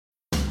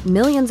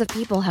Millions of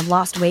people have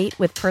lost weight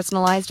with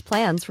personalized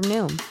plans from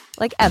Noom.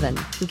 Like Evan,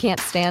 who can't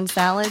stand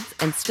salads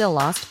and still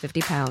lost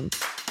 50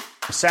 pounds.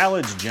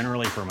 Salads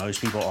generally for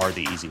most people are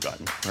the easy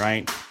button,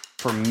 right?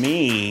 For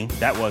me,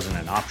 that wasn't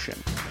an option.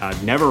 I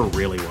never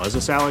really was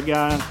a salad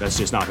guy. That's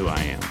just not who I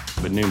am.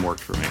 But Noom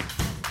worked for me.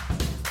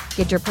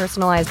 Get your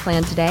personalized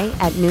plan today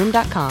at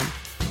Noom.com.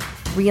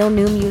 Real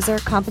Noom user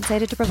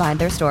compensated to provide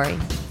their story.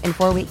 In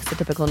 4 weeks, the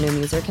typical Noom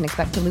user can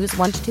expect to lose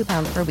 1 to 2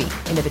 pounds per week.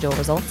 Individual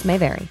results may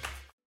vary.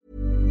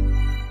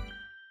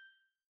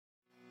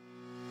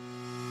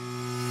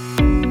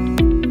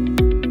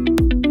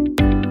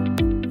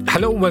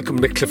 Hello and welcome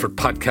to the Clifford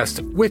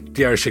Podcast with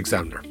the Irish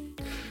Examiner.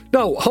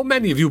 Now, how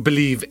many of you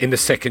believe in a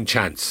second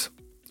chance?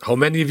 How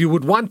many of you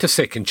would want a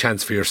second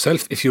chance for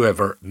yourself if you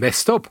ever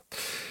messed up?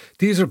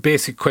 These are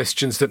basic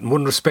questions that in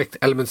one respect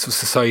elements of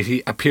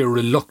society appear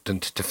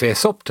reluctant to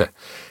face up to.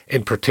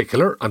 In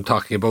particular, I'm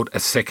talking about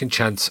a second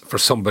chance for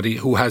somebody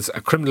who has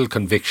a criminal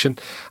conviction,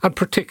 and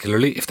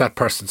particularly if that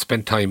person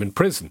spent time in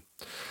prison.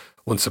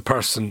 Once a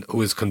person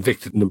who is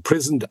convicted and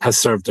imprisoned has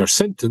served their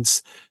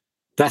sentence,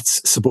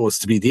 that's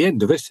supposed to be the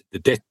end of it, the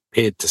debt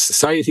paid to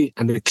society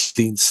and a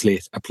clean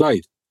slate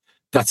applied.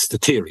 That's the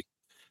theory.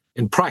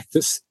 In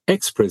practice,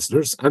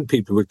 ex-prisoners and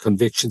people with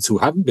convictions who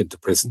haven't been to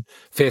prison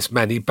face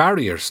many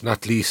barriers,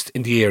 not least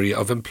in the area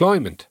of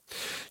employment.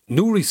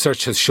 New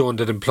research has shown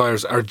that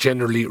employers are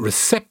generally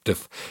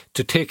receptive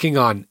to taking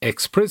on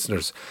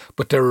ex-prisoners,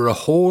 but there are a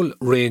whole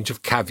range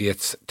of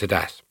caveats to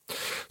that.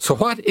 So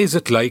what is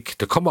it like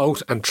to come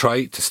out and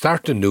try to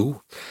start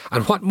anew,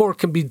 and what more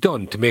can be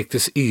done to make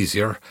this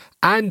easier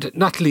and,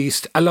 not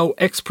least, allow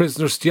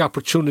ex-prisoners the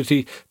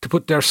opportunity to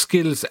put their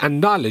skills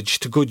and knowledge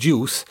to good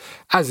use,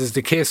 as is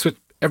the case with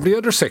every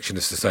other section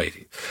of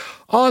society?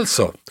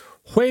 Also,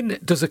 when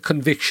does a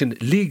conviction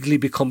legally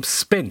become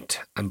spent?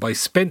 And by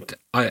spent,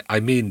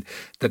 I mean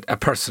that a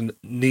person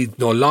need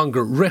no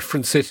longer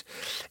reference it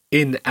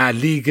in a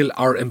legal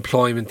or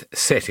employment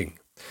setting.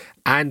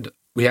 And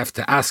we have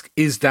to ask,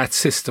 is that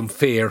system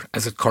fair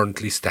as it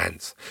currently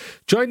stands?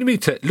 Joining me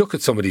to look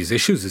at some of these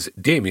issues is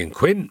Damien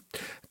Quinn.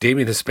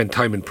 Damien has spent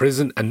time in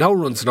prison and now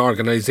runs an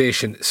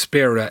organisation,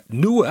 Spera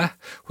Nua,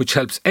 which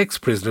helps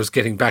ex-prisoners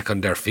getting back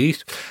on their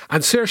feet,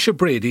 and Saoirse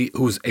Brady,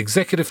 who's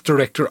Executive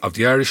Director of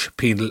the Irish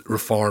Penal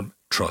Reform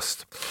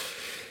Trust.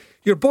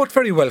 You're both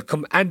very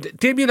welcome, and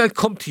Damien, I'll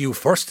come to you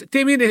first.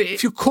 Damien,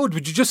 if you could,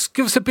 would you just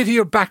give us a bit of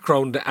your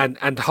background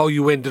and how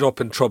you ended up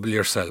in trouble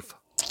yourself?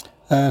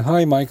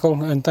 Hi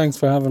Michael, and thanks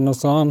for having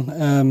us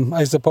on.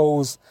 I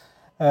suppose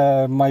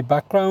my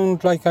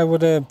background, like I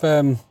would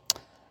have,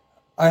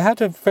 I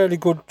had a fairly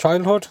good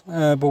childhood,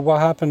 but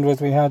what happened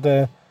was we had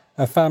a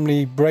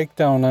family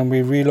breakdown and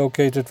we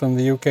relocated from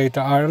the UK to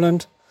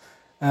Ireland,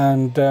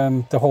 and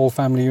the whole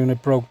family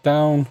unit broke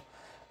down.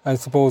 I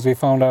suppose we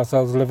found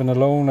ourselves living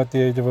alone at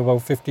the age of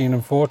about 15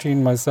 and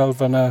 14, myself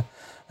and a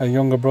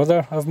younger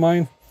brother of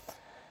mine.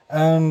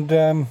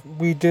 And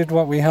we did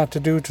what we had to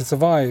do to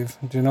survive,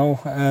 you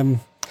know.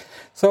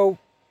 So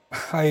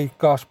I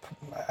got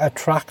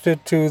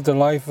attracted to the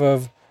life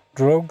of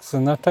drugs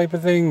and that type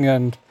of thing,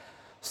 and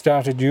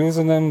started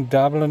using them,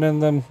 dabbling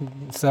in them,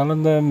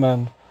 selling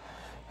them,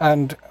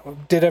 and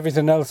did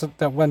everything else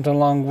that went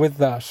along with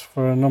that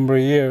for a number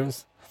of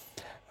years.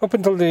 Up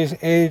until the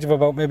age of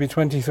about maybe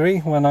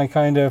 23, when I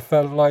kind of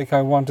felt like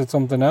I wanted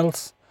something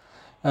else.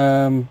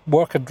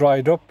 Work had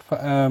dried up,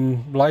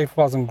 life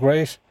wasn't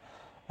great.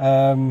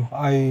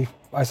 I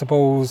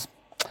suppose,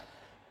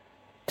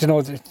 you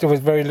know, there was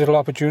very little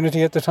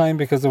opportunity at the time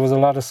because there was a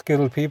lot of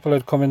skilled people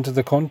had come into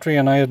the country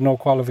and I had no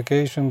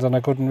qualifications and I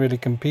couldn't really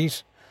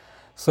compete.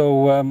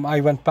 So I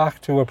went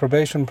back to a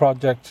probation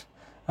project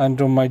and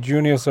done my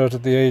junior cert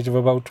at the age of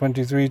about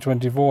 23,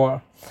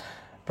 24.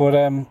 But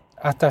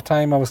at that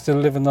time I was still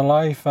living the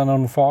life, and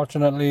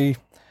unfortunately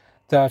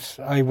that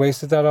I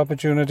wasted that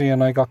opportunity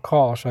and I got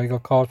caught. I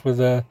got caught with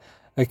a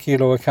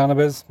kilo of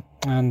cannabis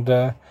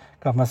and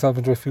got myself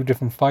into a few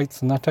different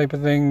fights and that type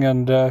of thing,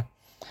 and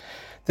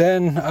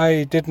then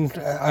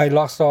I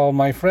lost all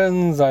my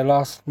friends, I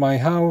lost my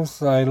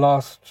house, I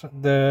lost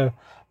the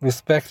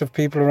respect of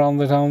people around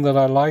the town that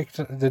I liked.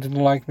 They didn't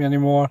like me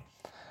anymore.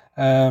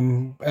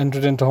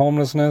 Entered into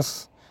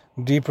homelessness,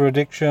 deeper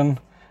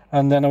addiction,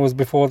 and then I was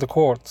before the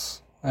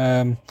courts.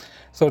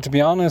 So to be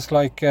honest,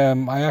 I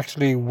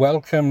actually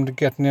welcomed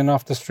getting in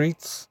off the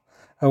streets,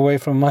 away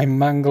from my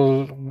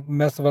mangled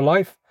mess of a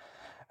life.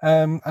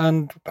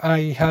 And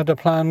I had a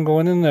plan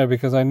going in there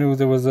because I knew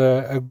there was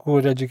a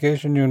good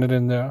education unit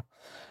in there.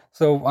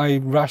 So I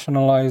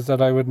rationalised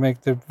that I would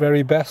make the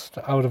very best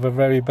out of a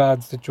very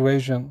bad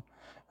situation,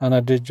 and I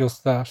did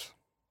just that.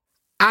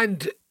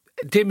 And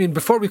Damien,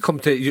 before we come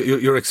to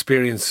your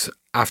experience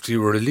after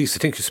you were released, I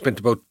think you spent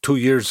about 2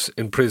 years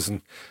in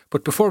prison.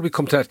 But before we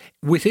come to that,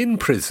 within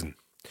prison,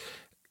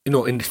 you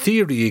know, in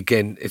theory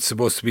again, it's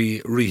supposed to be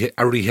a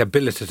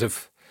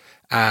rehabilitative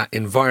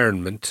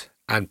environment.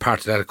 And part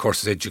of that, of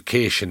course, is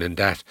education and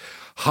that.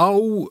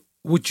 How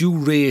would you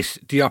rate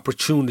the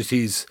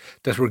opportunities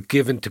that were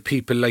given to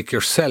people like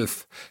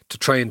yourself to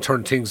try and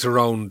turn things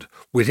around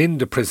within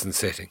the prison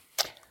setting?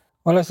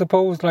 Well, I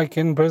suppose, like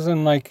in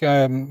prison,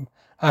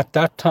 at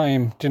that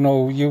time,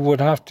 you would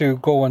have to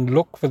go and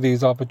look for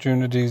these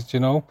opportunities.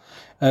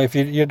 If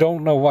you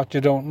don't know what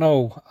you don't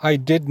know. I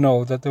did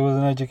know that there was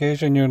an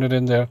education unit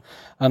in there,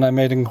 and I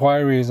made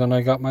inquiries, and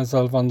I got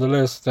myself on the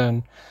list.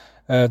 And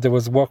there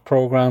was work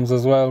programs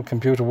as well,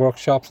 computer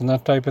workshops, and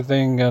that type of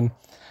thing. And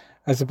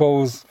I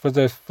suppose for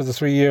the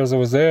 3 years I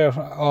was there,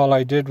 all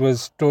I did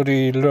was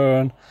study,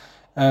 learn,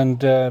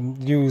 and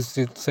use,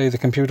 say, the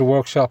computer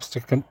workshops to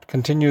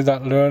continue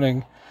that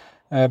learning,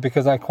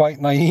 because I quite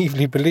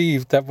naively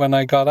believed that when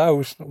I got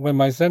out, when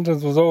my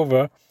sentence was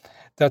over,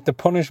 that the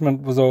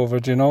punishment was over,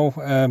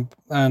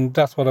 and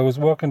that's what I was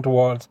working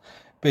towards,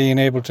 being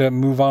able to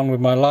move on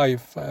with my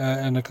life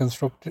in a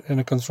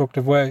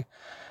constructive way.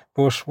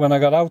 But when I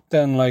got out,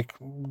 then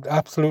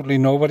absolutely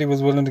nobody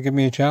was willing to give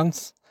me a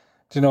chance.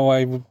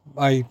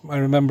 I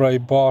remember I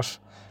bought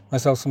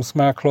myself some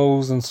smart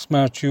clothes and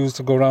smart shoes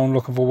to go around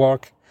looking for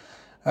work.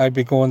 I'd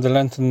be going the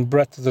length and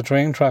breadth of the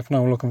train track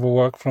now looking for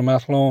work, from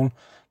Athlone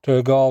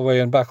to Galway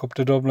and back up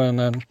to Dublin.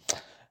 And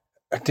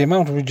the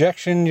amount of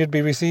rejection you'd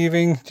be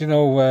receiving,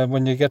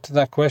 when you get to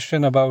that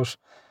question about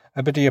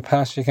a bit of your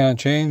past you can't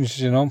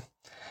change,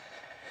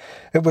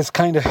 it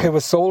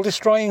was soul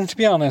destroying, to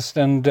be honest.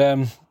 And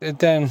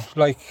then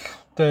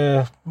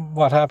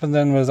what happened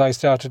then was I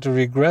started to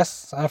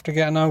regress after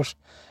getting out,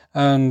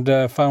 and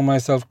found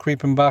myself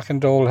creeping back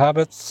into old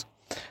habits.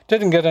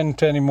 Didn't get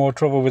into any more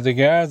trouble with the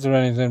guards or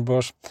anything,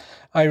 but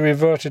I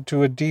reverted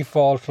to a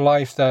default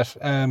life that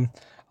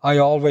I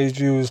always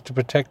used to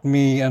protect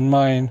me and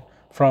mine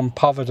from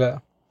poverty,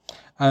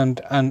 and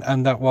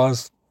that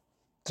was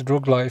the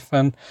drug life.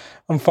 And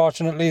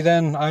unfortunately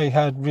then I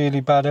had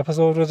really bad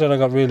episodes with it. I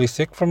got really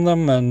sick from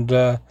them, and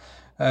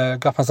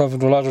got myself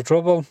into a lot of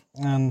trouble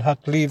and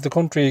had to leave the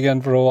country again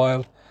for a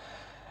while.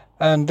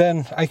 And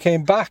then I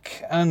came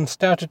back and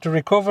started to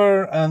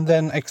recover, and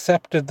then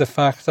accepted the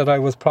fact that I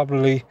was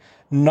probably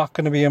not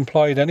going to be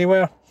employed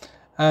anywhere,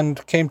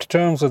 and came to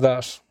terms with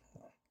that,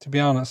 to be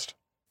honest.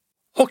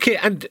 Okay,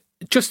 and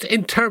just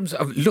in terms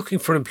of looking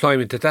for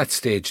employment at that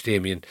stage,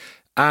 Damien,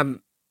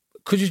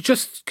 could you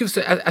just give us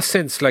a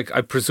sense,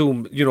 I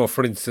presume,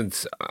 for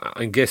instance,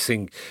 I'm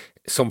guessing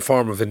some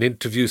form of an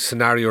interview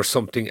scenario or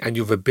something, and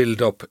you've a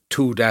build-up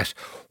to that.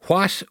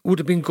 What would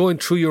have been going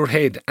through your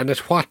head, and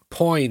at what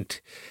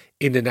point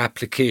in an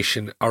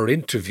application or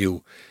interview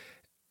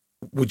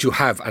would you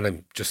have, and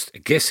I'm just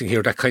guessing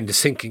here, that kind of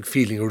sinking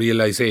feeling or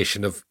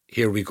realisation of,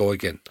 here we go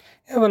again?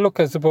 Yeah, well, look,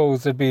 I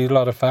suppose there'd be a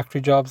lot of factory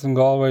jobs in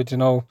Galway.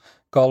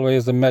 Galway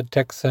is a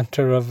medtech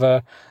centre of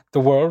the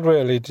world,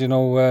 really.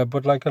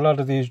 But a lot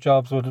of these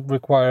jobs would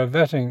require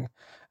vetting,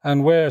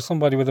 and where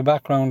somebody with a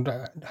background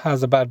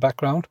has a bad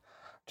background,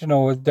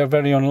 they're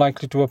very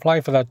unlikely to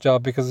apply for that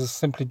job, because it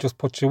simply just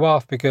puts you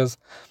off, because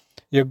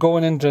you're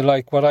going into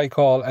what I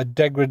call a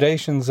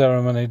degradation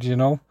ceremony.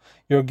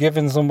 You're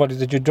giving somebody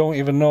that you don't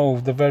even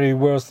know the very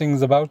worst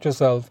things about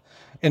yourself,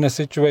 in a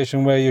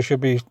situation where you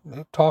should be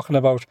talking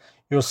about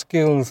your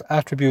skills,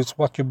 attributes,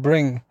 what you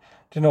bring.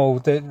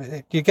 You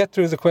get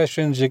through the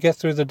questions, you get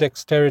through the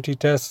dexterity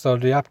tests or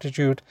the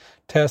aptitude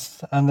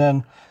tests, and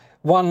then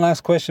one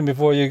last question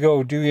before you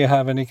go: do you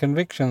have any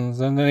convictions?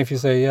 And then if you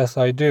say, yes,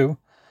 I do,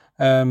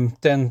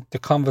 then the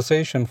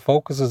conversation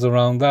focuses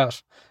around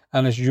that,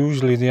 and it's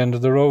usually the end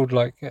of the road.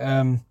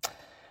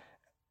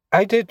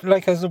 I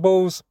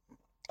suppose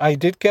I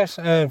did get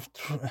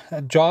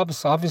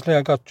jobs. Obviously,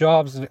 I got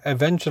jobs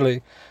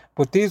eventually,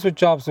 but these were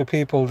jobs with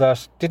people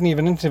that didn't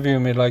even interview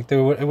me.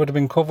 It would have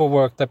been cover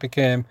work that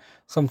became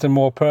something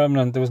more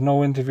permanent. There was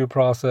no interview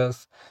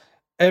process.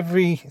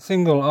 Every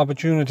single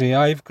opportunity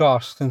I've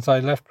got since I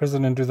left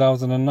prison in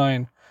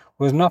 2009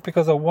 was not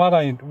because of what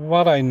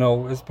I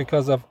know, it's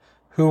because of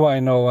who I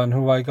know and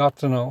who I got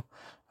to know.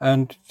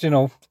 And,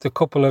 the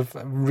couple of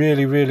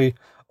really, really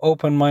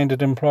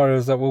open-minded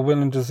employers that were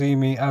willing to see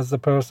me as the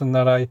person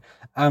that I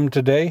am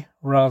today,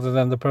 rather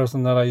than the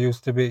person that I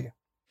used to be.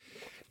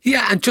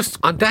 Yeah, and just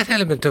on that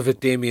element of it,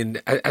 Damien,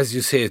 as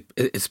you say,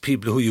 it's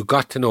people who you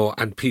got to know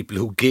and people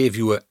who gave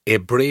you a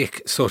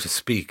break, so to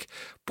speak.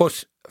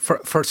 But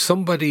for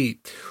somebody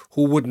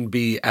who wouldn't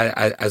be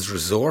as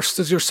resourced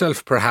as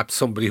yourself, perhaps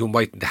somebody who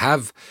mightn't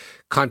have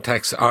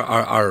contacts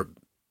or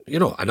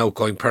an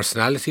outgoing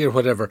personality or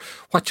whatever,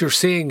 what you're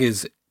saying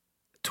is,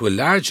 to a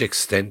large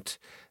extent,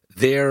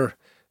 their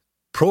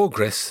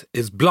progress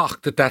is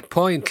blocked at that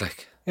point.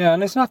 Yeah,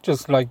 and it's not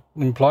just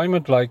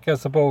employment. I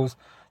suppose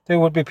there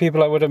would be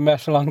people I would have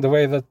met along the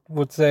way that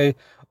would say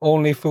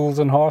only fools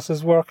and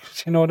horses work.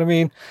 You know what I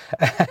mean?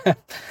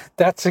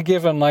 That's a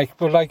given.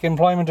 But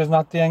employment is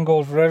not the end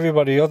goal for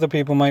everybody. Other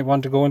people might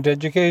want to go into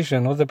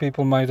education. Other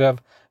people might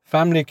have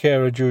family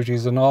carer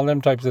duties and all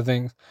them types of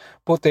things.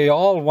 But they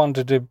all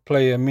wanted to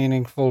play a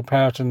meaningful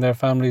part in their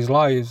families'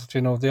 lives.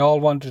 They all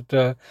wanted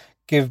to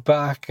give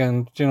back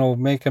and,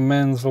 make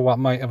amends for what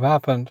might have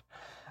happened.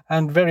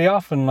 And very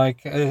often,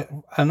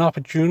 an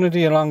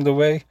opportunity along the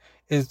way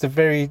is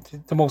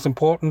the most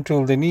important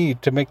tool they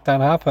need to make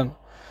that happen.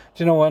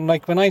 And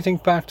when I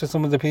think back to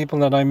some of the people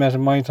that I met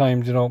in my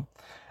time,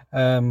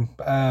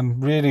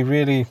 Really,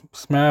 really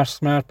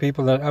smart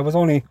people. That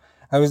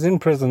I was in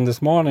prison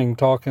this morning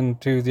talking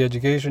to the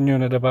education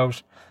unit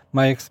about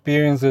my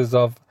experiences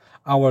of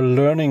our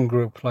learning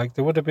group. Like,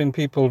 there would have been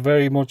people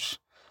very much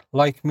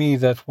like me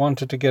that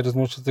wanted to get as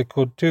much as they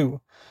could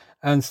too,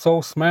 and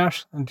so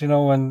smart. And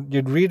and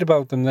you'd read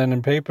about them then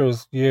in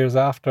papers years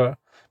after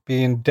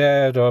being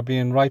dead or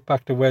being right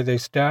back to where they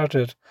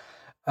started.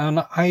 And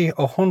I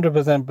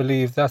 100%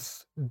 believe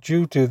that's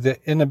due to the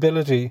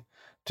inability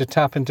to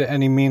tap into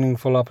any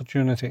meaningful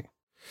opportunity.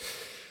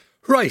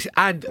 Right,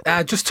 and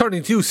just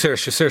turning to you,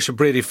 Saoirse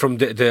Brady from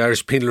the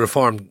Irish Penal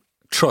Reform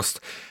Trust.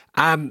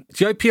 The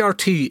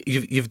IPRT,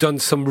 you've done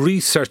some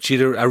research,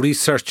 either a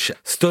research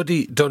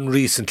study done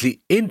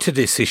recently into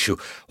this issue.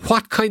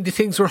 What kind of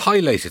things were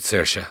highlighted,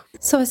 Saoirse?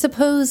 So I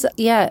suppose,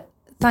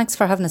 thanks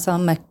for having us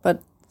on, Mick,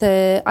 but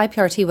the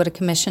IPRT would have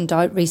commissioned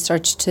out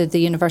research to the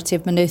University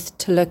of Maynooth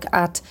to look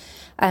at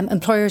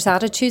employers'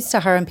 attitudes to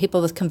hiring people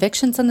with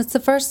convictions, and it's the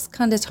first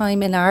kind of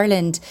time in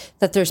Ireland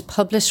that there's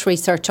published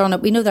research on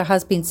it. We know there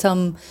has been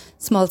some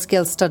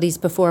small-scale studies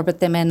before, but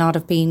they may not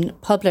have been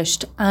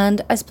published. And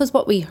I suppose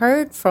what we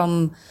heard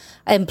from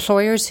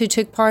employers who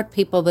took part,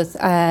 people with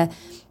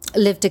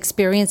lived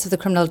experience of the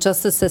criminal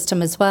justice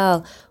system as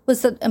well,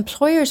 was that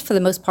employers, for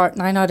the most part,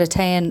 9 out of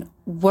 10,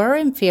 were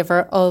in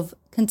favour of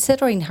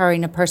considering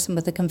hiring a person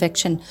with a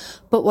conviction.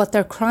 But what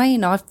they're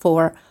crying out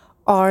for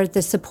are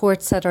the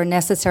supports that are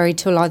necessary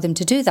to allow them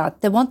to do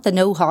that. They want the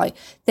know-how.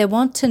 They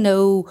want to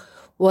know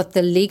what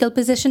the legal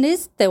position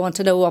is. They want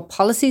to know what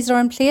policies are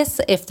in place,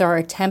 if there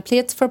are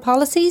templates for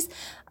policies,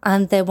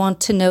 and they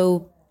want to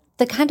know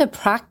the kind of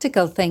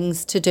practical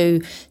things to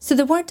do. So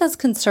they weren't as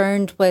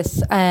concerned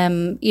with,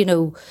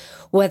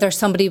 whether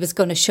somebody was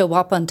going to show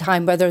up on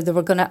time, whether they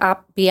were going to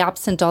be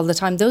absent all the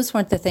time. Those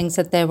weren't the things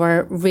that they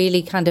were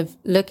really kind of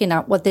looking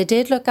at. What they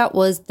did look at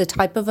was the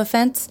type of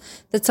offence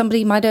that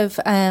somebody might have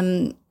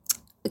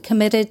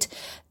committed.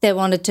 They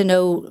wanted to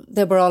know,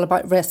 they were all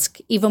about risk.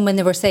 Even when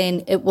they were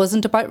saying it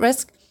wasn't about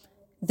risk,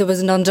 there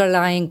was an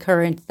underlying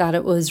current that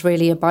it was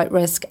really about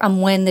risk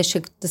and when they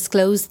should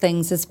disclose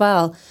things as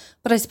well.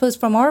 But I suppose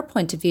from our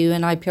point of view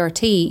in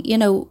IPRT,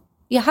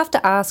 you have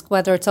to ask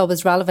whether it's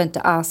always relevant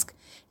to ask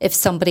if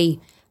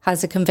somebody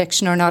has a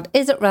conviction or not.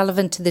 Is it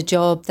relevant to the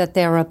job that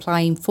they're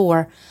applying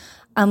for?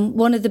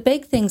 One of the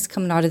big things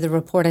coming out of the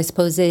report, I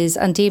suppose, is,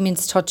 and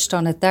Damien's touched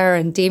on it there,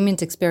 and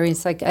Damien's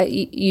experience, like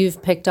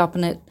you've picked up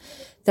on it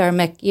there,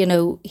 Mick,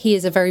 he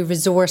is a very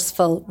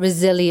resourceful,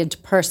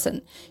 resilient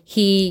person.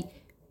 He,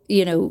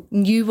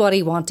 knew what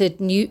he wanted,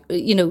 knew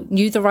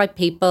the right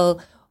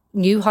people,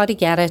 knew how to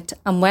get it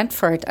and went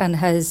for it and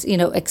has,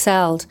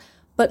 excelled.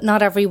 But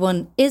not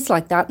everyone is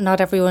like that.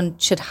 Not everyone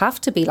should have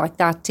to be like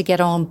that to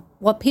get on.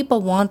 What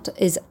people want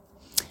is,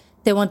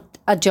 they want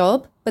a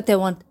job, but they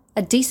want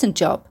a decent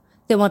job.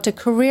 They want a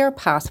career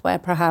pathway,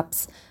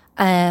 perhaps,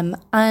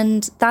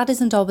 and that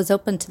isn't always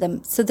open to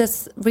them. So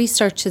this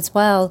research as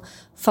well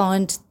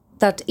found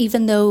that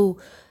even though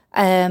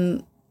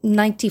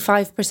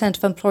 95%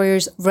 of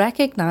employers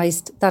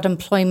recognised that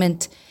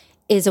employment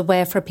is a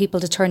way for people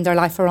to turn their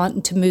life around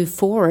and to move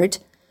forward,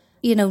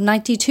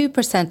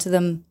 92% of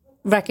them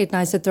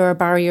recognise that there are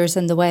barriers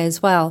in the way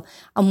as well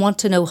and want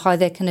to know how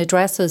they can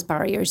address those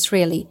barriers,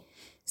 really.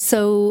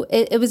 So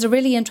it was a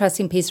really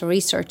interesting piece of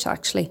research,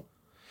 actually.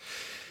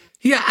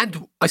 Yeah,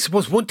 and I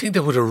suppose one thing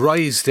that would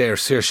arise there,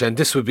 Saoirse, and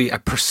this would be a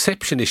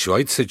perception issue,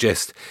 I'd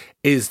suggest,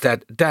 is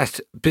that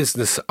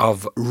business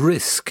of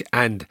risk.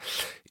 And,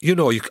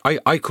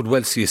 I could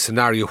well see a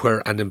scenario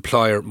where an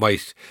employer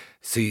might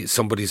see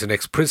somebody's an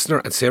ex-prisoner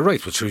and say,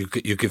 right, well, sure,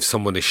 you give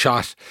someone a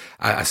shot,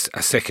 a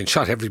second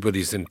shot.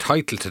 Everybody's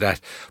entitled to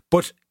that.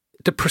 But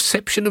the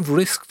perception of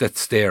risk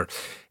that's there,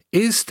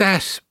 is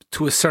that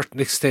to a certain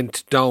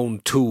extent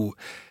down to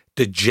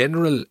the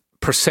general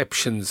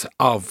perceptions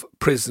of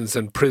prisons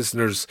and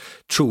prisoners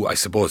through, I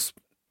suppose,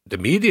 the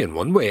media in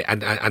one way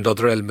and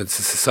other elements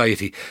of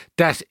society,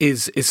 that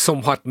is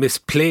somewhat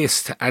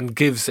misplaced and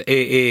gives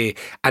an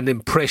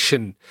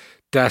impression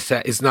that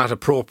is not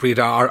appropriate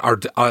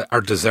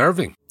or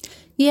deserving?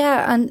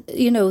 Yeah, and,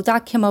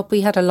 that came up.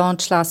 We had a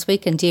launch last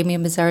week and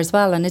Damien was there as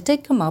well. And it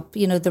did come up,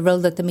 the role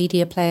that the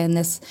media play in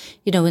this,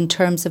 in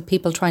terms of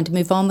people trying to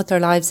move on with their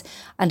lives,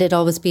 and it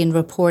always being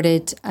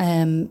reported,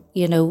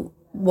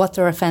 what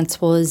their offence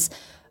was,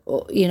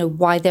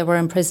 why they were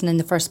in prison in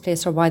the first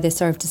place or why they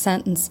served a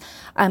sentence.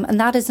 And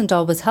that isn't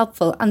always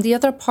helpful. And the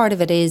other part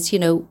of it is,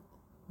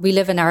 we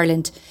live in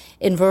Ireland.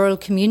 In rural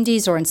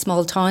communities or in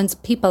small towns,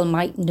 people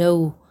might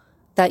know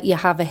that you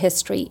have a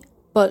history.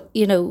 But,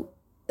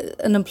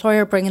 an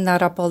employer bringing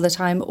that up all the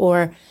time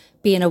or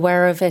being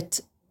aware of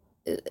it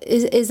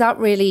is that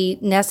really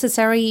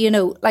necessary? You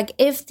know, like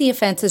if the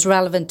offence is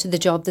relevant to the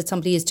job that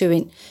somebody is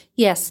doing,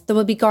 yes, there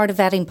will be Garda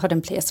vetting put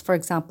in place, for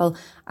example.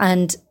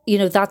 And, you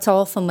know, that's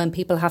often when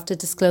people have to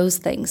disclose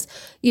things.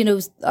 You know,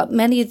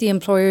 many of the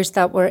employers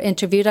that were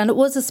interviewed, and it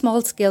was a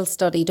small scale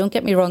study, don't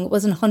get me wrong, it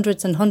wasn't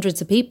hundreds and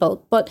hundreds of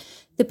people, but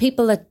the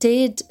people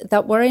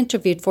that were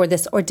interviewed for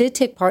this or did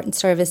take part in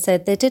service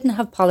said they didn't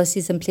have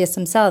policies in place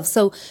themselves.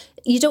 So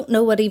you don't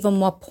know at even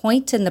what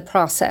point in the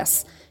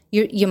process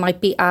you might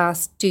be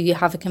asked, do you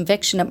have a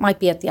conviction? It might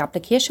be at the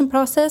application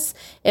process.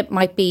 It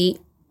might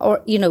be,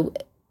 or, you know,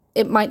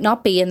 it might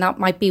not be, and that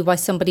might be why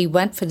somebody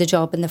went for the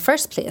job in the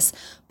first place.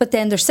 But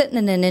then they're sitting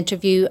in an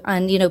interview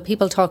and, you know,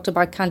 people talked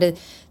about kind of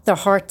their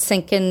heart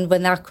sinking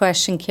when that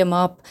question came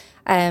up.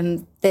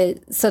 They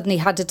suddenly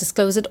had to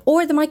disclose it,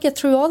 or they might get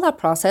through all that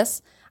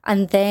process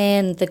and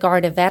then the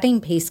Garda vetting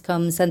piece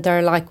comes and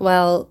they're like,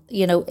 well,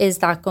 you know, is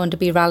that going to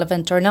be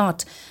relevant or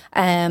not?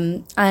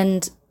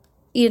 And,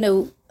 you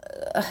know,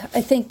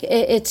 I think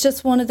it's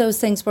just one of those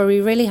things where we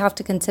really have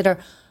to consider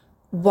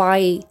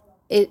why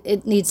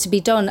it needs to be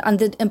done. And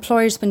the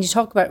employers, when you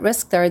talk about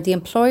risk there, the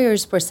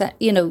employers were,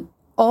 you know,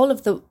 all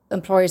of the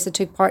employers that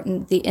took part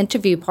in the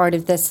interview part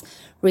of this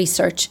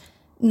research,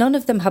 none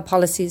of them had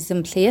policies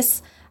in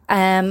place.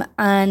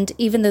 And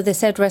even though they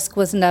said risk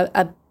wasn't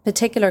a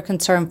particular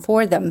concern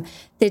for them,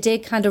 they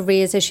did kind of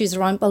raise issues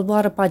around, well,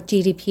 what about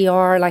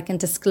GDPR, like in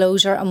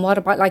disclosure? And what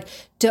about, like,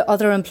 do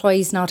other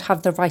employees not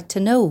have the right to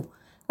know?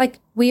 Like,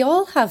 we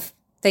all have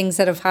things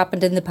that have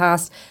happened in the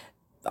past.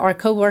 Our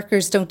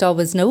co-workers don't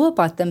always know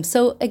about them.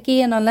 So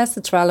again, unless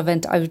it's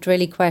relevant, I would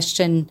really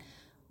question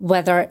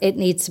whether it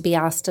needs to be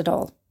asked at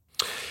all.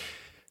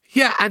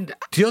 Yeah, and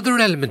the other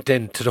element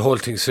then to the whole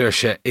thing,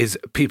 Saoirse, is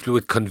people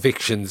with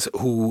convictions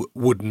who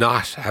would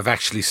not have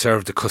actually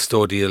served a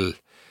custodial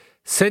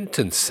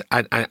sentence.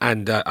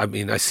 And I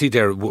mean, I see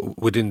there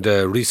within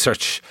the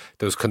research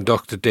that was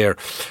conducted there,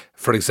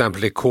 for example,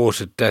 they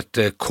quoted that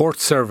the court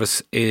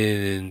service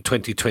in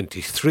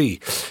 2023,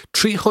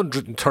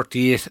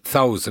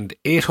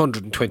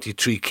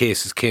 338,823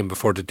 cases came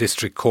before the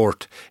district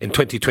court in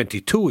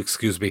 2022,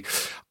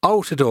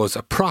 Out of those,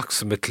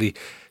 approximately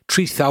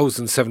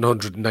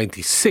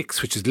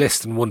 3,796, which is less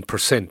than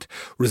 1%,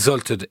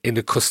 resulted in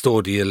a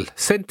custodial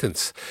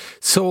sentence.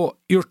 So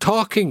you're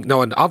talking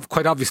now, and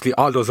quite obviously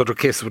all those other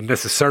cases wouldn't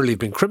necessarily have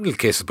been criminal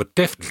cases, but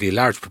definitely a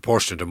large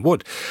proportion of them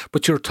would.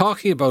 But you're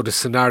talking about a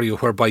scenario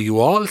whereby you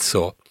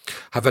also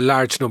have a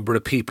large number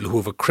of people who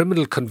have a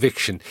criminal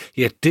conviction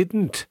yet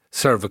didn't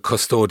serve a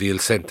custodial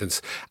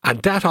sentence,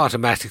 and that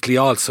automatically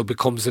also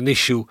becomes an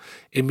issue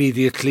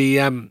immediately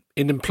in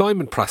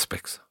employment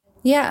prospects.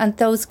 Yeah, and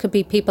those could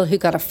be people who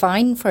got a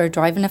fine for a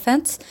driving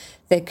offence.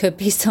 They could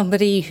be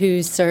somebody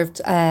who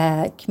served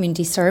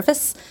community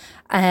service.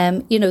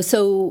 You know,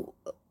 so,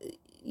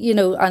 you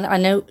know, and I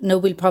know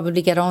we'll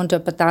probably get on to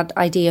it, but that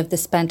idea of the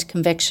spent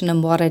conviction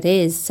and what it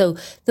is. So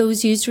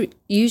those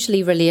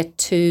usually relate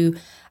to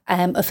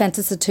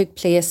offences that took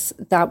place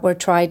that were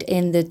tried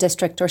in the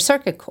district or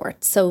circuit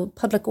court. So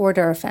public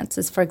order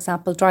offences, for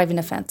example, driving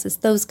offences,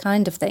 those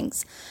kind of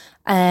things.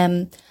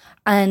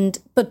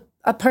 But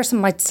a person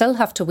might still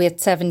have to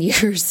wait 7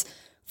 years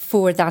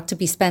for that to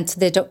be spent, so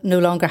they no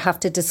longer have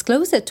to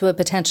disclose it to a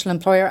potential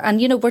employer. And,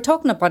 you know, we're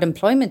talking about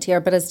employment here,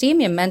 but as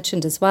Damien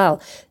mentioned as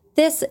well,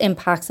 this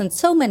impacts on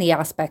so many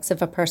aspects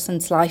of a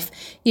person's life.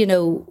 You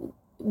know,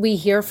 we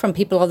hear from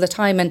people all the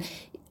time, and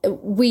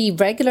we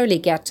regularly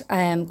get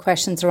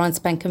questions around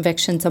spent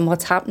convictions and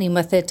what's happening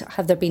with it.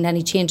 Have there been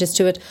any changes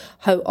to it?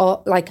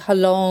 How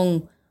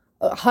long?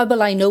 How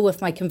will I know if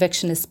my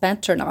conviction is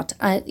spent or not?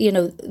 You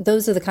know,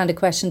 those are the kind of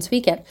questions we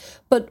get.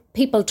 But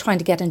people trying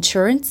to get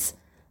insurance,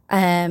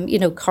 you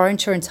know, car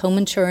insurance, home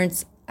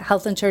insurance,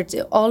 health insurance,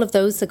 all of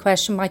those, the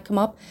question might come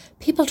up.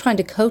 People trying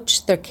to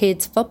coach their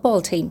kids'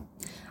 football team.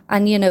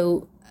 And, you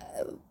know,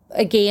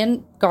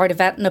 again, Garda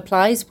vetting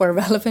applies where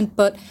relevant,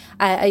 but,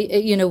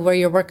 you know, where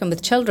you're working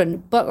with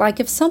children. But, like,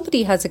 if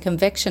somebody has a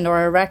conviction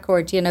or a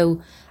record, you know,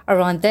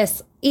 around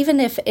this,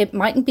 even if it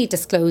mightn't be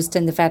disclosed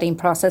in the vetting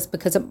process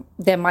because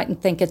they mightn't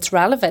think it's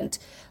relevant,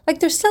 like,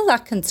 there's still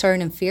that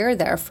concern and fear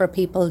there for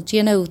people, do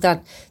you know,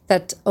 that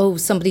oh,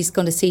 somebody's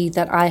going to see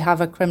that I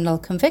have a criminal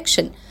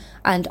conviction,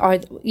 and are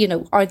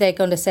they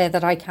going to say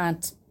that I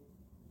can't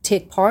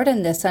take part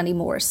in this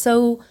anymore?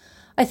 So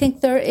I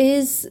think there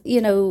is, you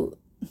know,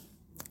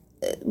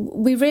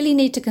 we really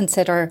need to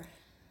consider,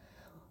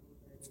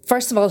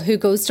 first of all, who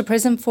goes to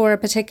prison for a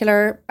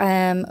particular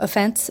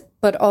offence,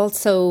 but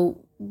also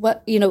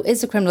what, you know,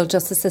 is the criminal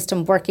justice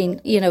system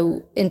working, you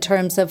know, in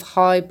terms of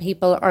how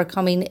people are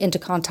coming into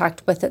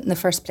contact with it in the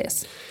first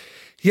place.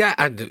 Yeah,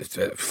 and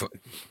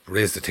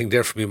raised the thing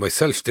there for me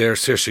myself there,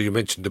 Saoirse, you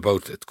mentioned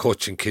about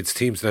coaching kids'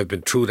 teams, and I've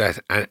been through that,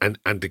 and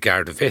the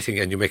Garda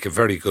vetting, and you make a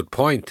very good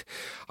point.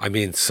 I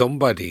mean,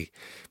 somebody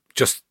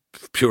just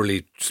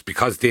purely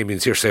because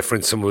Damien's here, say for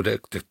instance, some of the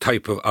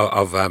type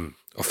of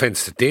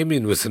offence that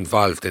Damien was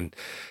involved in,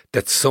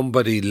 that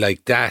somebody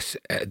like that,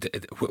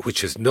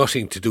 which has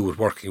nothing to do with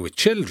working with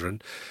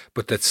children,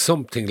 but that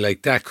something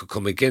like that could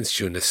come against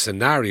you in a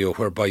scenario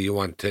whereby you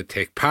want to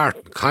take part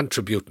and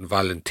contribute and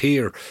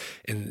volunteer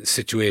in a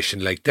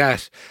situation like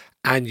that,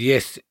 and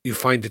yet you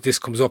find that this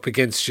comes up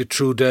against you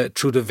through the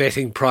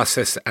vetting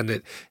process, and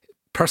it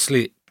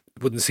personally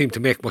wouldn't seem to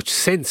make much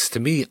sense to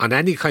me on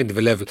any kind of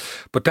a level,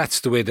 but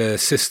that's the way the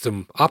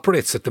system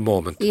operates at the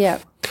moment. Yeah,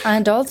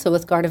 and also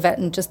with Garda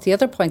Vetting, just the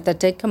other point that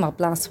did come up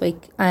last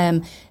week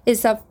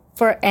is that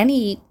for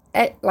any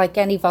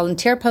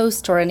volunteer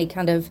post or any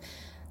kind of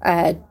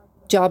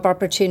job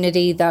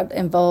opportunity that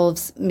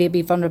involves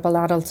maybe vulnerable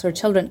adults or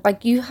children,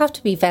 like, you have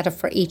to be vetted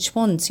for each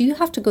one. So you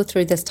have to go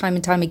through this time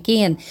and time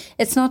again.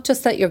 It's not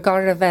just that you're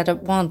Garda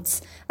vetted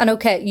once. And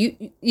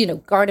okay, you know,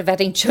 Garda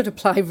vetting should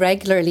apply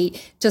regularly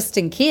just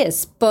in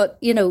case. But,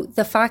 you know,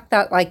 the fact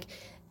that, like,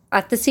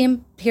 at the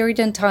same period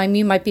in time,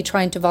 you might be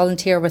trying to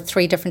volunteer with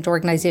 3 different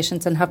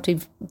organisations and have to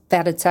be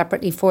vetted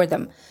separately for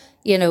them.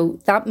 You know,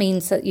 that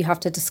means that you have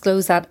to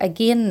disclose that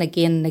again and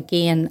again and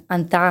again.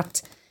 And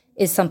that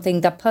is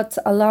something that puts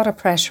a lot of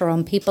pressure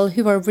on people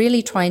who are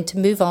really trying to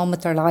move on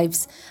with their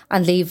lives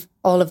and leave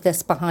all of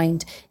this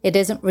behind. It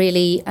isn't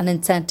really an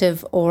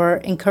incentive or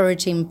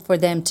encouraging for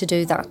them to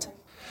do that.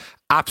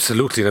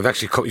 Absolutely, and I've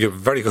actually you're a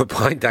very good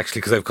point,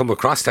 actually, because I've come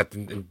across that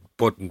in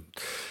both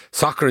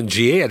soccer and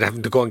GA, and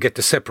having to go and get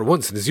the separate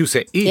ones. And as you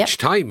say, each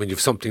time when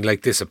you've something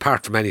like this,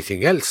 apart from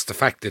anything else, the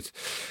fact that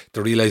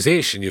the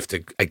realisation you have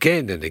to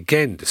again and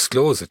again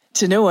disclose it.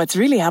 To know what's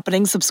really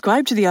happening,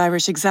 subscribe to the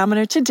Irish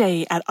Examiner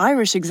today at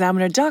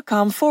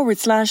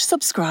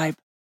irishexaminer.com/subscribe.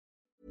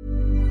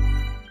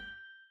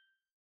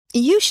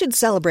 You should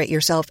celebrate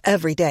yourself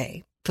every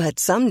day, but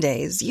some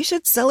days you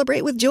should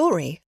celebrate with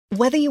jewelry.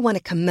 Whether you want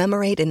to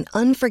commemorate an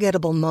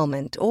unforgettable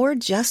moment or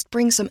just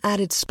bring some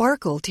added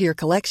sparkle to your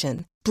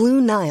collection, Blue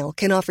Nile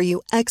can offer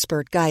you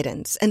expert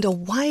guidance and a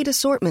wide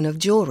assortment of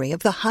jewelry of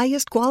the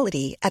highest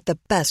quality at the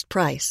best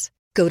price.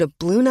 Go to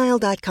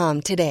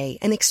BlueNile.com today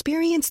and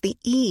experience the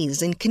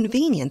ease and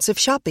convenience of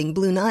shopping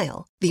Blue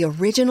Nile, the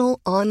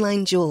original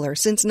online jeweler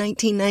since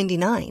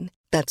 1999.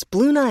 That's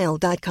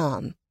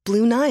BlueNile.com.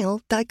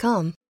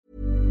 BlueNile.com.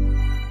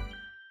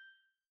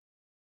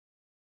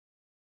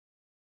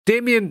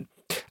 Damien,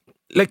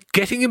 like,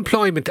 getting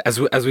employment, as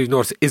we've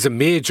noticed, is a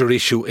major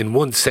issue in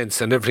one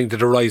sense and everything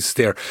that arises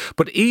there.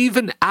 But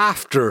even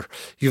after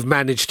you've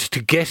managed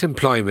to get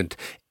employment,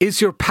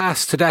 is your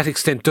past to that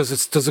extent, does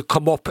it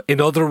come up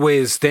in other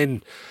ways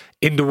then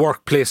in the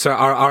workplace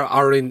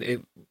or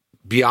in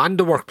beyond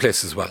the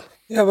workplace as well?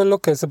 Yeah, well,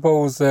 look, I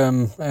suppose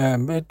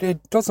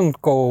it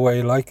doesn't go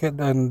away like it.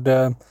 And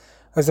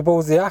I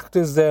suppose the Act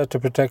is there to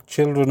protect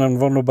children and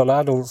vulnerable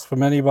adults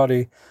from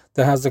anybody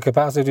that has the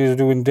capacity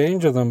to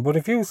endanger them. But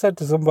if you said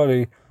to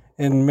somebody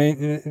in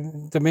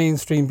the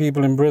mainstream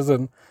people in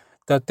prison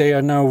that they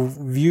are now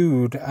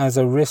viewed as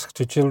a risk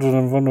to children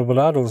and vulnerable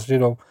adults, you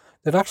know,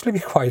 they'd actually be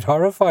quite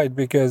horrified,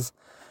 because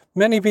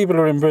many people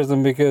are in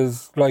prison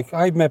because, like,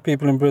 I've met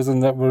people in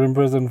prison that were in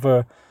prison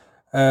for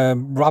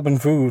robbing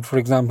food, for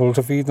example,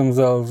 to feed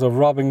themselves, or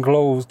robbing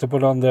clothes to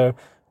put on their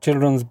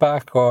children's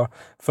back, or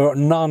for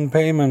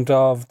non-payment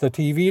of the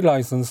TV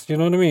license. You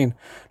know what I mean?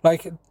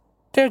 Like,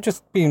 they're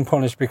just being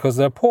punished because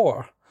they're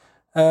poor.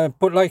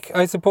 But, like,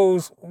 I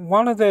suppose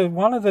one of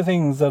the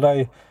things that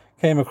I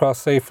came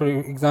across, say, for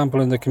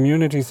example, in the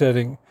community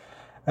setting,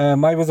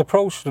 I was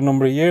approached a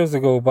number of years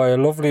ago by a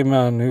lovely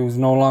man who's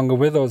no longer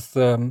with us.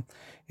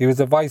 He was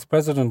the vice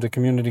president of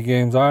Community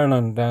Games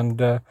Ireland, and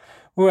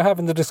we were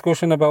having the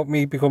discussion about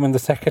me becoming the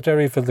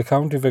secretary for the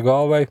county for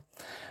Galway.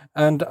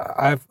 And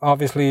I've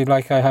obviously,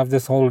 like, I have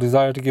this whole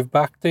desire to give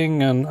back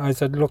thing, and I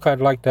said, look, I'd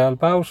like to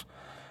help out.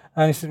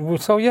 And he said, well,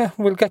 so yeah,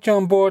 we'll get you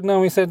on board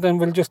now. He said, then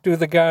we'll just do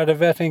the Garda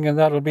vetting and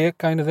that'll be it,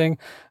 kind of thing.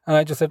 And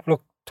I just said,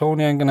 look,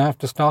 Tony, I'm going to have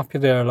to stop you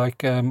there.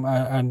 Like,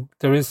 and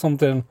there is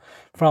something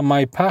from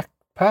my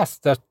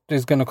past that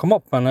is going to come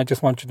up, and I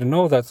just want you to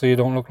know that, so you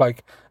don't look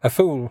like a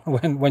fool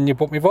when you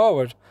put me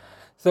forward.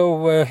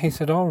 So he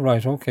said, all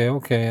right,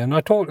 okay. And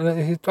I told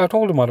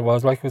him what it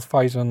was, like, he was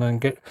fighting and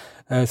get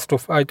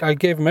stuff. I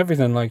gave him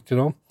everything, like, you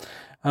know.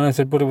 And I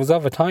said, but it was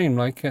of a time,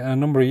 like, a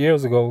number of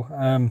years ago.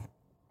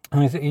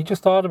 And he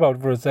just thought about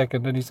it for a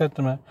second, and he said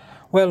to me,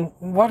 well,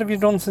 what have you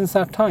done since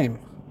that time?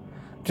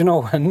 Do you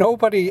know, and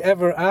nobody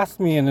ever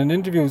asked me in an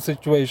interview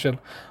situation,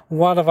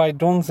 what have I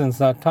done since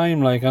that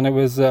time? Like, and it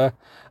was, I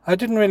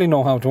didn't really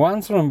know how to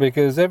answer him,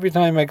 because every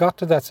time I got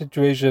to that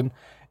situation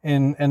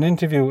in an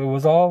interview, it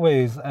was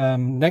always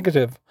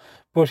negative.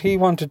 But he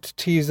wanted to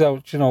tease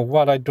out, you know,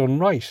 what I'd done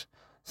right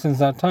since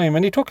that time.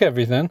 And he took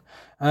everything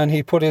and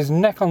he put his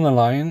neck on the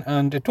line,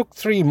 and it took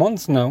 3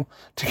 months now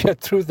to get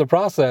through the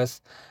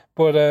process.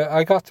 But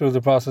I got through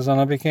the process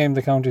and I became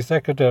the county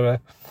secretary,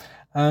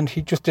 and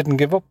he just didn't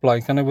give up,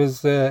 like, and it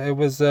was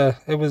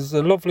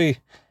a lovely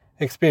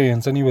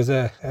experience, and he was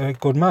a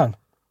good man.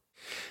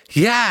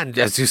 Yeah, and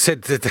as you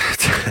said,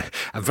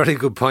 a very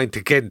good point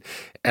again.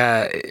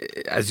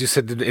 As you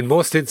said, in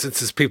most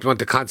instances, people want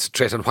to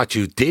concentrate on what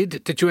you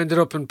did that you ended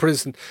up in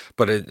prison.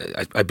 But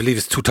I believe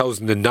it's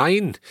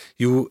 2009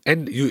 you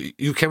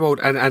came out,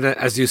 and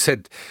as you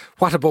said,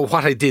 what about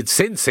what I did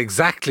since?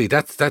 Exactly,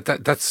 that's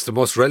the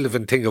most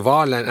relevant thing of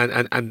all,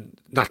 and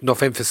not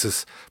enough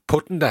emphasis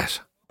put on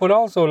that. But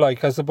also,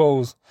 like, I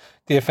suppose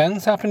the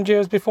offence happened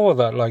years before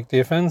that. Like, the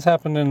offence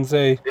happened in,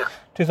 say,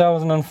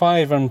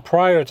 2005, and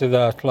prior to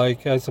that,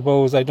 like, I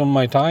suppose I done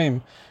my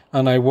time,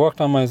 and I worked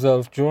on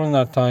myself during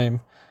that time,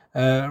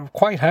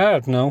 quite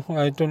hard. Now,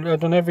 I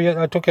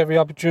took every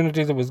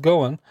opportunity that was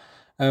going,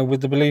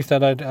 with the belief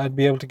that I'd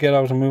be able to get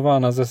out and move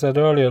on, as I said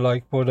earlier.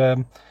 Like, but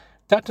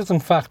that doesn't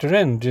factor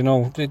in. You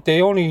know,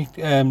 they only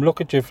look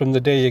at you from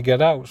the day you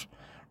get out,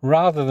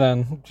 rather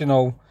than, you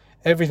know,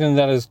 everything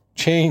that has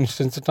changed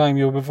since the time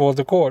you were before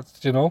the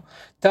courts. You know,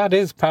 that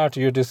is part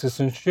of your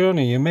dissentient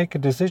journey. You make a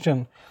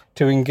decision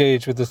to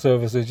engage with the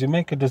services. You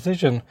make a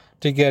decision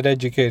to get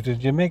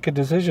educated. You make a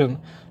decision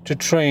to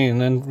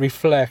train and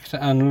reflect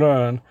and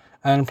learn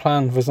and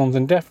plan for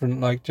something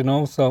different. Like, you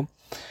know, so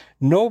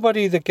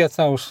nobody that gets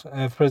out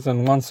of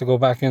prison wants to go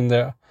back in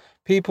there.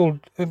 People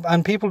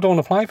don't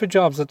apply for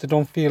jobs that they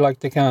don't feel like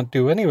they can't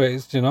do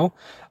anyways, you know.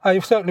 I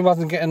certainly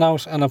wasn't getting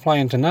out and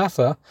applying to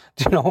NASA,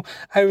 you know.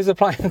 I was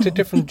applying to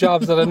different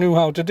jobs that I knew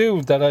how to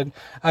do, that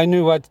I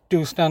knew I'd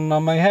do standing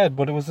on my head,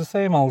 but it was the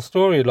same old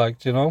story,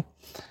 like, you know.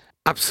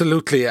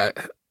 Absolutely.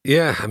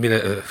 Yeah, I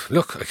mean,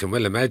 look, I can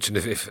well imagine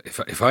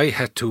if I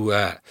had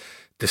to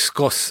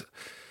discuss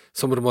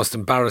some of the most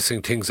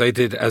embarrassing things I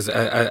did as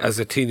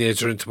a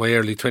teenager into my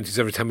early 20s.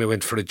 Every time I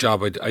went for a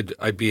job,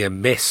 I'd be a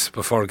mess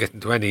before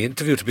getting to any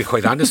interview, to be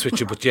quite honest with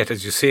you. But yet,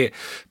 as you say,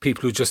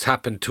 people who just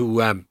happen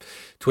to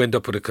end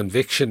up with a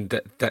conviction,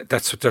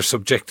 that's what they're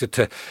subjected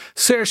to.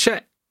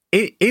 Saoirse,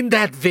 in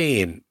that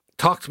vein,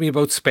 talk to me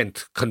about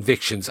spent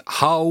convictions,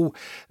 how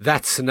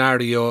that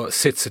scenario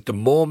sits at the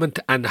moment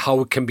and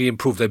how it can be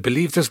improved. I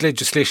believe there's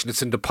legislation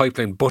that's in the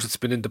pipeline, but it's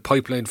been in the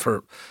pipeline for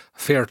a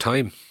fair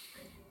time.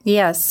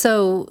 Yeah,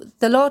 so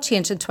the law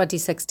changed in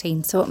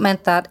 2016. So it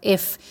meant that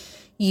if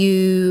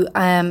you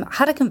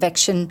had a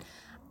conviction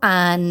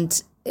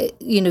and,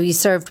 you know, you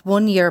served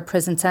 1 year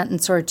prison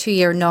sentence or a 2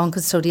 year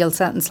non-custodial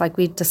sentence, like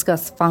we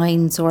discussed,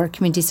 fines or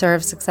community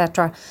service,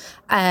 etc.,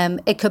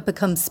 it could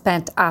become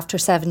spent after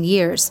 7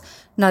 years.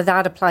 Now,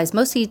 that applies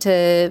mostly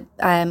to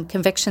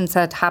convictions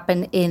that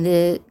happen in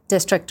the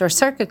district or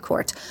circuit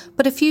court.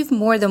 But if you've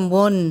more than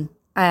one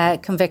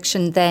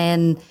conviction,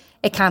 then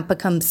it can't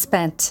become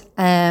spent.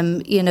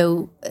 You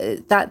know,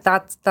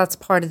 that's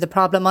part of the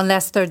problem,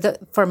 unless they're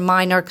for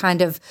minor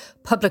kind of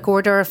public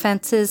order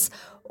offences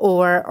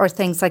or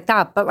things like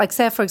that. But like,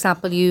 say, for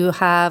example, you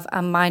have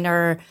a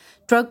minor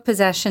drug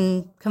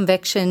possession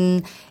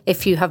conviction,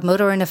 if you have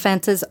motoring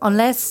offences,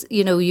 unless,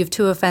 you know, you've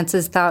two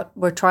offences that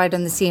were tried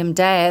on the same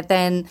day,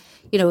 then,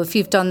 you know, if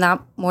you've done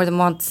that more than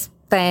once,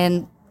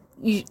 then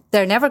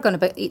they're never going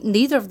to be,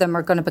 neither of them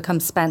are going to become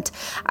spent.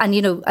 And,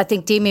 you know, I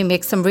think Damien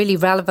makes some really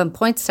relevant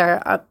points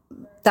there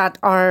that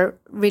are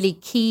really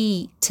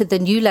key to the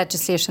new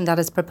legislation that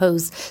is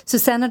proposed. So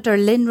Senator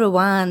Lynn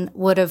Rowan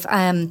would have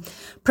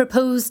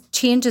proposed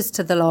changes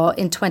to the law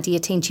in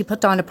 2018. She put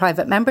down a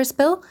private member's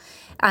bill.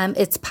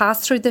 It's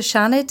passed through the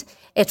Seanad.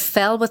 It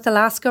fell with the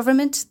last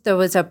government. There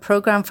was a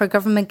programme for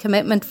government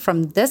commitment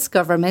from this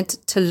government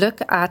to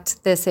look at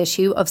this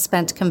issue of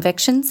spent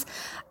convictions.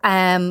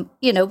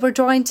 You know, we're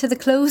drawing to the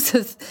close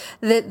of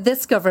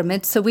this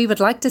government, so we would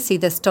like to see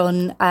this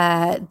done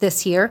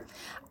this year.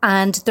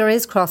 And there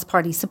is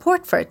cross-party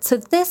support for it. So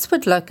this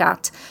would look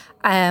at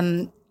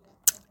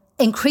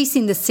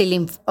increasing the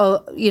ceiling,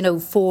 you know,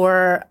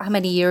 for how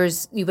many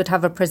years you would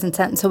have a prison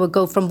sentence. So it would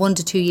go from 1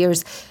 to 2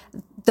 years.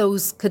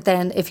 Those could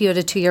then, if you had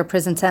a 2 year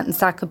prison sentence,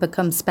 that could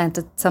become spent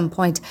at some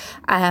point,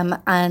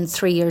 and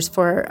 3 years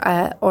for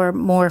or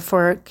more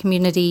for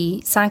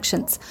community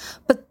sanctions.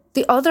 But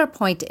the other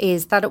point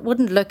is that it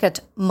wouldn't look at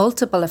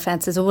multiple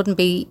offences. It wouldn't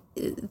be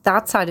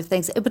that side of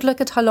things. It would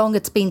look at how long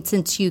it's been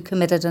since you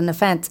committed an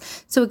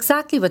offence. So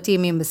exactly what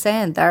Damien was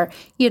saying there,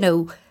 you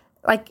know,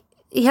 like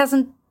he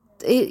hasn't,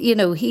 you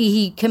know,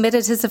 he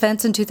committed his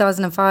offence in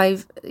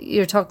 2005.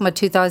 You're talking about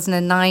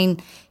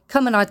 2009.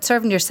 Coming out,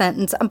 serving your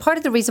sentence. And part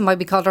of the reason why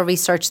we called our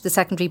research the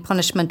secondary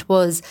punishment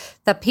was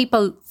that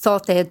people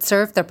thought they had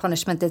served their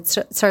punishment, they'd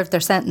served their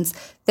sentence.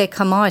 They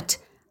come out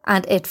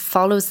and it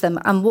follows them.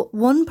 And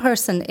one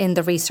person in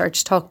the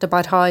research talked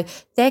about how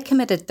they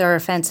committed their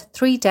offence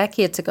 3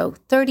 decades ago,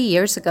 30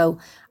 years ago,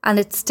 and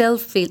it still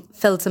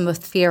fills them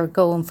with fear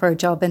going for a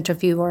job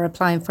interview or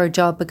applying for a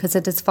job because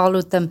it has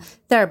followed them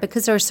there,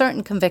 because there are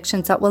certain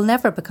convictions that will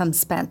never become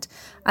spent.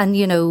 And,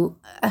 you know,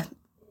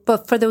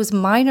 but for those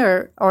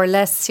minor or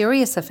less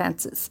serious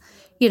offences,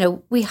 you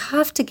know, we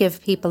have to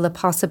give people the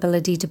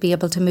possibility to be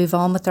able to move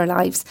on with their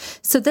lives.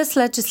 So this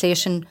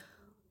legislation,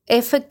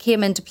 if it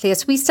came into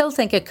place, we still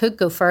think it could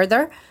go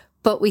further,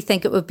 but we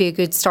think it would be a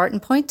good starting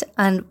point,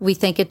 and we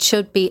think it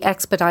should be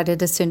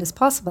expedited as soon as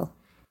possible.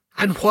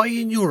 And why,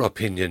 in your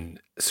opinion,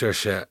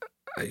 Saoirse,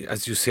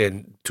 as you say,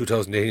 in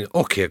 2018,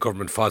 okay,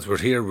 government files were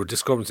here. We're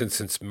discovering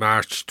since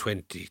March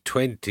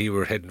 2020.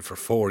 We're heading for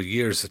 4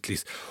 years at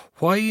least.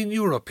 Why, in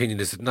your opinion,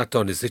 is it not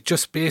done? Is it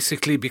just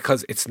basically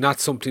because it's not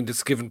something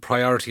that's given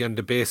priority on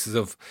the basis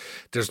of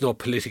there's no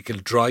political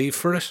drive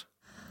for it?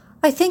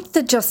 I think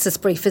the justice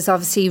brief is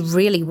obviously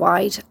really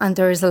wide and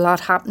there is a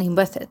lot happening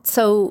with it.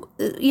 So,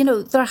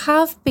 there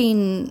have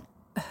been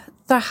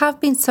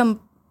some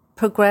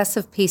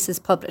progressive pieces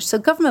published. So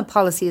government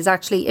policy is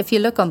actually, if you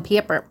look on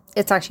paper,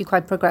 it's actually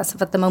quite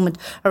progressive at the moment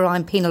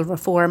around penal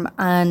reform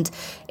and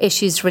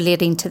issues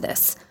relating to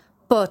this.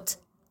 But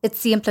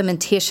it's the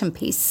implementation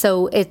piece.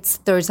 So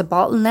there's a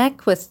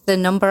bottleneck with the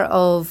number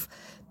of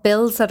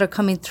bills that are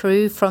coming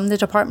through from the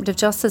Department of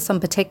Justice on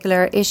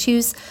particular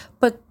issues.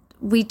 But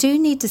we do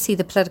need to see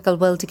the political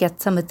will to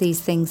get some of these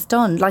things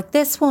done. Like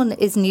this one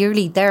is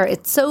nearly there.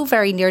 It's so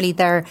very nearly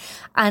there.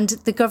 And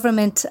the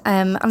government,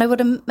 and I would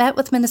have met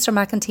with Minister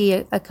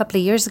McEntee a couple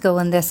of years ago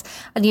on this.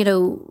 And,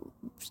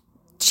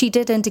 she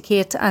did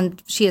indicate,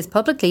 and she has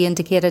publicly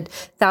indicated,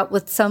 that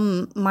with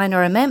some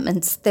minor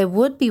amendments, they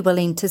would be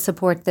willing to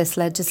support this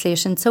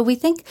legislation. So we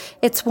think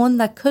it's one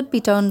that could be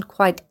done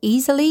quite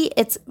easily.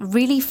 It's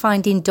really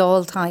finding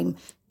Dáil time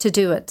to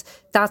do it.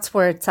 That's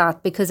where it's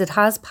at, because it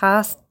has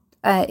passed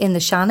in the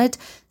Seanad.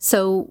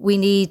 So we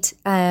need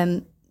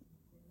time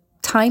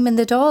in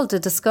the Dáil to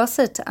discuss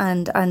it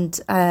and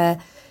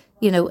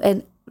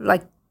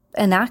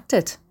enact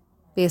it,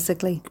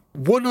 basically.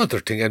 One other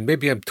thing, and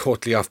maybe I'm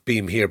totally off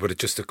beam here, but it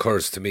just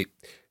occurs to me,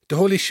 the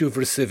whole issue of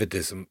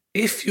recidivism.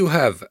 If you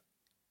have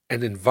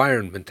an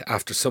environment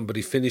after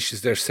somebody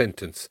finishes their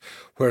sentence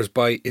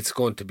whereby it's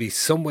going to be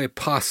some way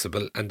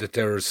possible and that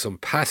there is some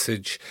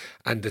passage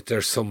and that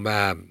there's some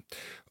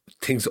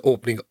things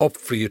opening up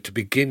for you to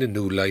begin a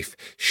new life,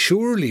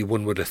 surely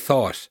one would have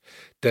thought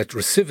that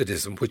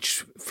recidivism,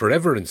 which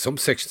forever in some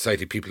section of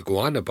society people go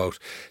on about,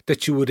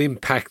 that you would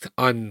impact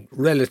on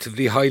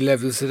relatively high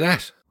levels of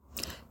that.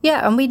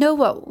 Yeah, and we know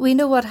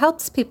what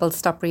helps people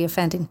stop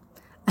reoffending.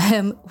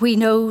 We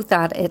know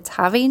that it's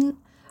having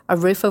a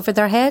roof over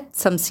their head,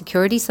 some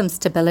security, some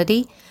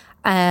stability.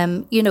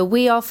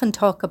 We often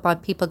talk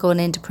about people going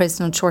into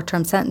prison on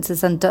short-term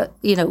sentences and,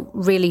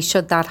 really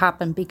should that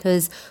happen,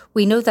 because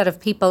we know that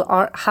if people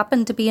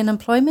happen to be in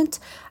employment,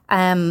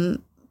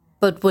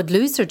 but would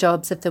lose their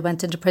jobs if they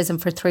went into prison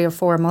for 3 or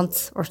 4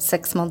 months or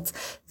 6 months,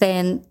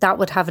 then that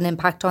would have an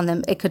impact on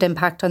them. It could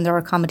impact on their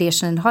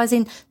accommodation and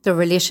housing, their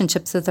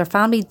relationships with their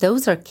family.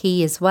 Those are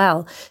key as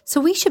well.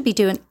 So we should be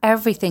doing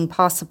everything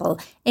possible,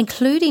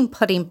 including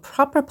putting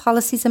proper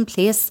policies in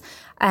place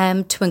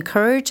to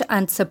encourage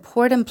and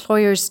support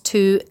employers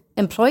to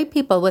employ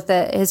people with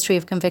a history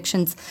of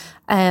convictions,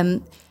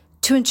 to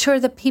ensure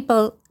that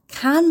people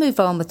can move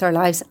on with their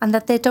lives and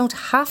that they don't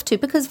have to,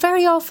 because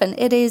very often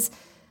it is,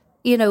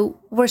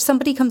 where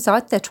somebody comes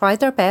out, they try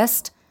their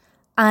best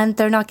and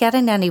they're not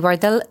getting anywhere.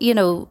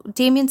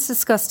 Damien's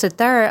discussed it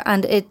there,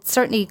 and it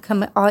certainly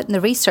come out in the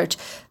research.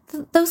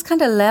 Those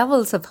kind of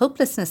levels of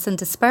hopelessness and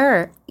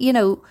despair,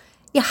 you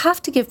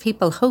have to give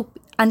people hope,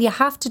 and you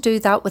have to do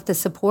that with the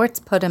supports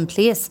put in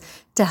place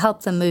to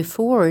help them move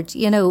forward,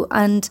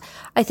 and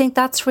I think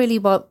that's really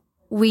what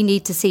we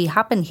need to see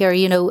happen here.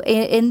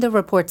 In the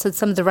reports, so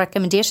some of the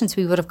recommendations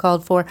we would have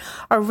called for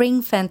are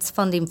ring fence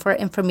funding for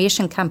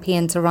information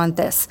campaigns around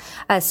this.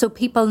 So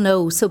people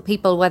know,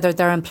 whether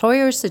they're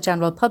employers, the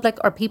general public,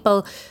 or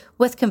people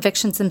with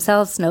convictions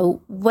themselves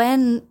know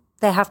when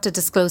they have to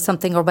disclose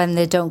something or when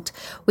they don't.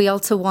 We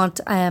also want,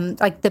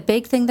 the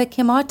big thing that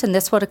came out, and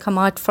this would have come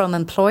out from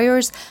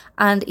employers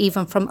and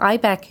even from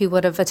IBEC, who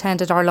would have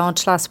attended our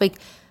launch last week.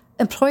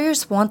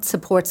 Employers want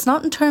supports,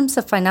 not in terms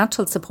of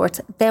financial support.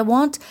 They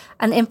want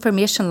an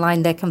information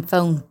line they can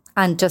phone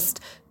and just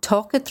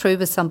talk it through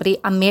with somebody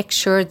and make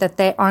sure that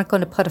they aren't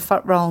going to put a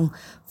foot wrong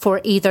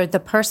for either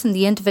the person,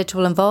 the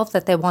individual involved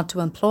that they want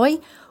to employ,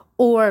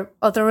 or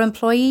other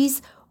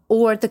employees,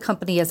 or the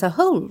company as a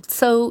whole.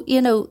 So,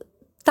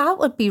 that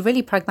would be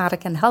really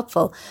pragmatic and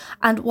helpful.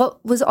 And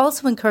what was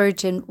also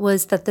encouraging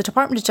was that the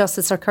Department of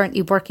Justice are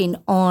currently working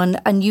on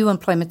a new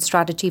employment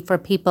strategy for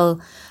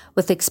people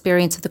with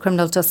experience of the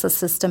criminal justice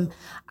system.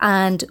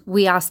 And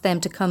we asked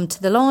them to come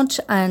to the launch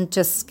and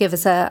just give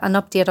us an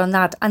update on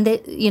that. And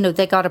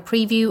they got a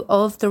preview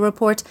of the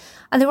report,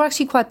 and they were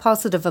actually quite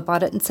positive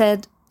about it and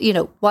said,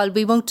 while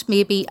we won't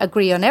maybe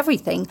agree on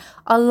everything,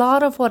 a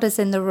lot of what is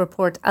in the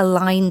report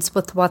aligns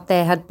with what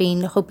they had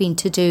been hoping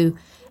to do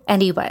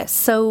anyway.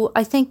 So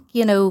I think,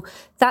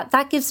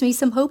 that gives me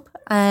some hope.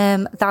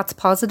 That's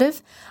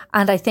positive.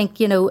 And I think,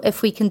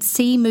 if we can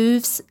see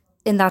moves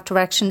in that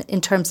direction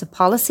in terms of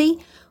policy,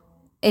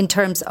 in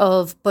terms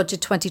of Budget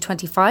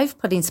 2025,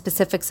 putting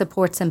specific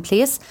supports in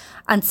place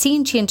and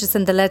seeing changes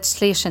in the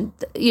legislation,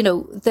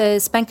 the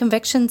spent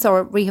convictions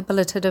or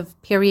rehabilitative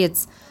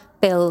periods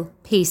bill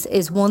piece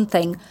is one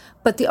thing.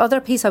 But the other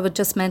piece I would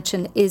just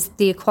mention is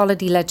the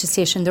equality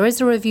legislation. There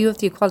is a review of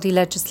the equality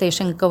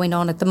legislation going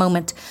on at the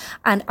moment.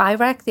 And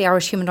IREC, the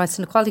Irish Human Rights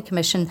and Equality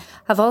Commission,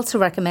 have also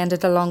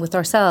recommended, along with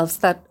ourselves,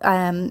 that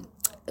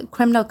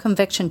criminal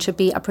conviction should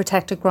be a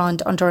protected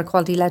ground under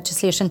equality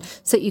legislation,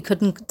 so you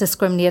couldn't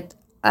discriminate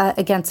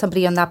against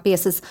somebody on that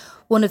basis.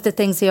 One of the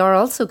things they are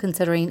also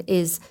considering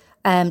is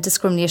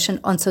discrimination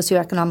on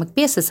socioeconomic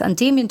basis. And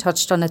Damien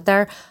touched on it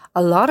there.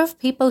 A lot of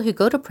people who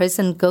go to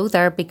prison go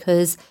there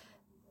because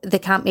they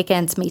can't make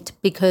ends meet,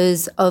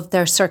 because of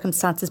their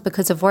circumstances,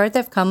 because of where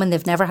they've come and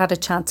they've never had a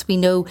chance. We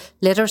know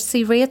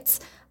literacy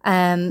rates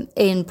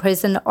in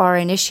prison are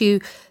an issue.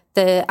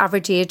 The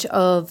average age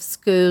of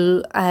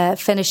school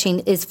finishing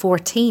is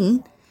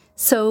 14.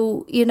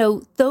 So,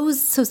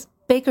 those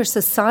bigger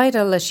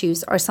societal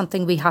issues are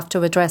something we have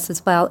to address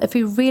as well if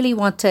we really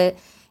want to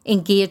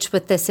engage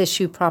with this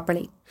issue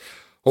properly.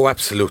 Oh,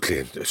 absolutely.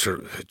 And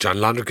sure, John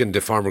Lonergan,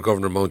 the former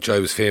Governor of Mountjoy,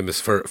 was famous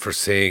for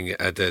saying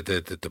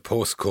the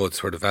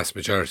postcodes where the vast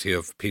majority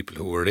of people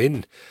who were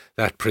in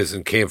that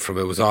prison came from.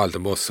 It was all the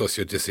most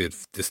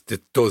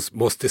those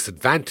most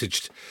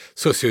disadvantaged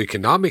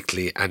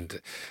socioeconomically, and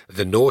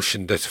the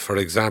notion that, for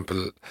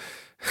example,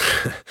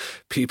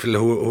 people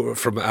who are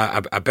from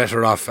a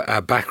better off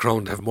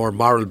background have more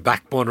moral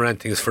backbone or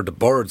anything is for the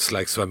birds.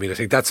 So, I mean, I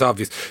think that's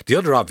obvious. The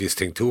other obvious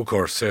thing too, of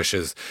course, Saoirse,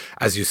 is,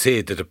 as you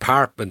say, the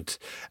department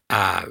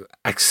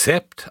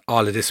accept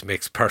all of this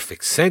makes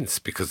perfect sense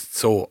because it's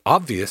so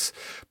obvious,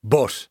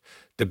 but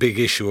the big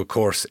issue, of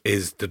course,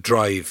 is the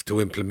drive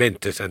to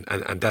implement it,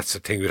 and that's the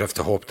thing we'd have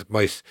to hope that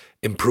might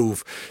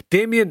improve.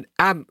 Damien,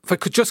 if I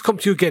could just come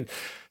to you again,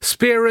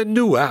 Spéire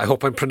Nua, I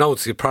hope I'm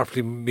pronouncing it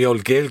properly, my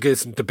old Gaeilge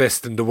isn't the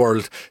best in the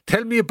world.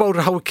 Tell me about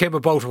it, how it came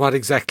about and what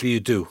exactly you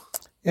do.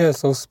 Yeah,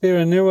 so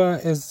Spéire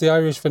Nua is the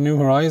Irish for New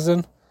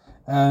Horizon,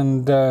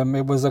 and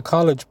it was a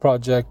college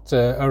project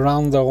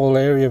around the whole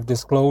area of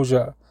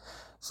disclosure.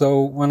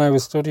 So when I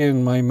was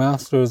studying my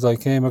master's, I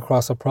came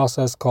across a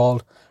process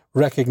called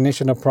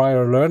recognition of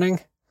prior learning.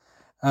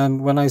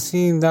 And when I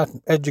seen that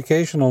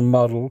educational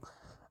model,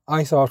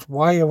 I thought,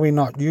 why are we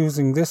not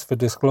using this for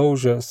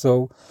disclosure?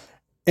 So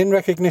in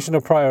recognition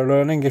of prior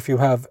learning, if you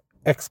have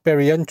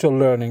experiential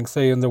learning,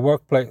 say in the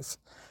workplace,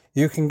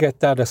 you can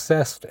get that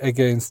assessed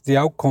against the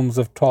outcomes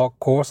of taught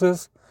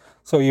courses.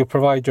 So you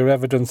provide your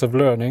evidence of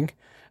learning,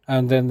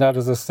 and then that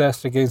is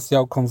assessed against the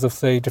outcomes of,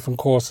 say, different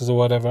courses or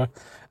whatever.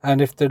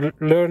 And if the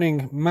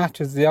learning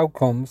matches the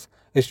outcomes,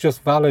 it's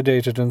just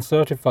validated and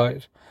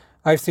certified.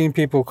 I've seen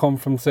people come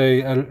from,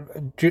 say, a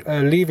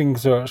leaving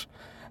cert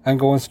and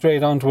going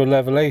straight on to a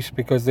level 8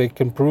 because they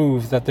can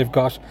prove that they've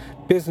got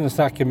business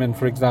acumen,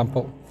 for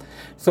example.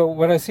 So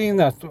when I seen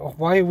that,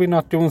 why are we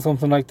not doing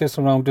something like this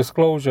around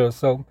disclosure?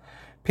 So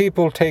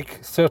people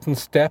take certain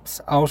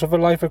steps out of a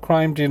life of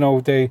crime.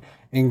 They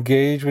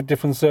engage with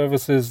different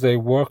services, they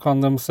work on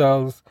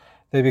themselves,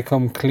 they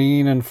become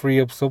clean and free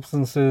of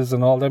substances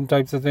and all them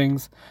types of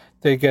things.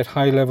 They get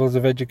high levels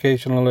of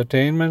educational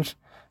attainment.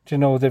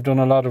 They've done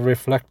a lot of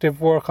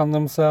reflective work on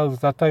themselves,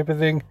 that type of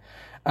thing.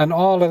 And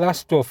all of that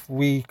stuff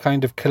we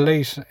kind of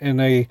collate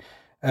in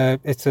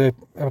it's a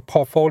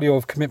portfolio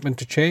of commitment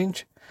to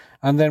change.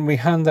 And then we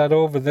hand that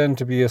over then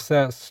to be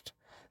assessed.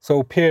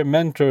 So peer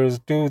mentors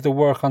do the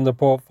work on the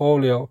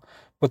portfolio,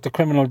 but the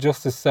criminal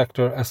justice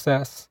sector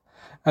assess.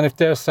 And if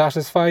they're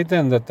satisfied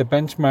then that the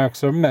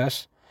benchmarks are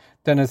met,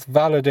 then it's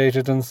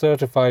validated and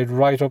certified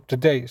right up to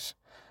date.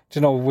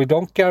 We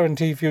don't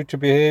guarantee future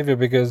behaviour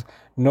because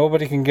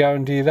nobody can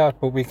guarantee that,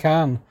 but we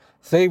can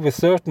say with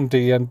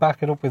certainty and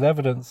back it up with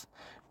evidence,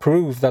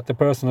 prove that the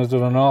person has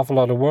done an awful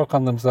lot of work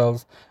on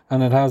themselves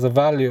and it has a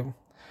value.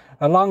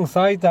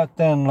 Alongside that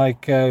then,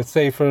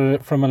 say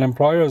from an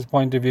employer's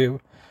point of view,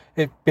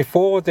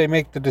 before they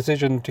make the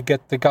decision to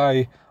get the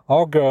guy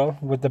or girl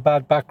with the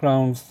bad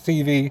background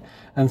CV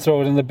and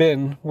throw it in the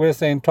bin, we're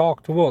saying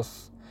talk to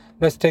us.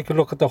 Let's take a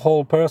look at the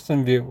whole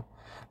person view.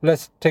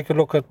 Let's take a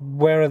look at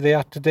where are they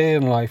at today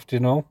in life,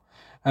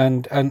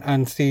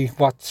 and see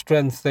what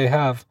strengths they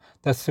have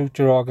that suit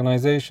your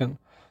organisation.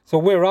 So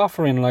we're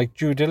offering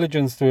due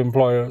diligence to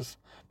employers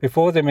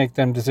before they make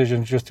them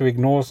decisions just to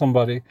ignore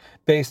somebody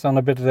based on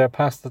a bit of their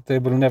past that they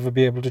will never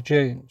be able to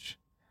change.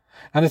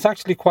 And it's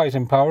actually quite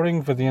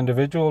empowering for the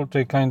individual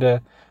to kind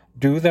of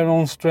do their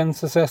own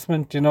strengths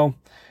assessment.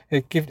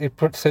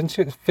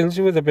 It fills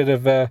you with a bit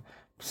of a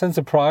sense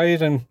of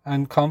pride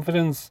and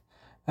confidence.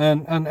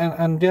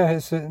 And yeah,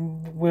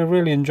 we're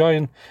really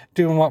enjoying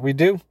doing what we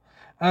do,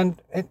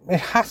 and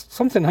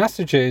something has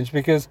to change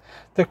because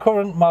the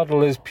current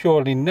model is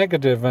purely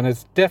negative and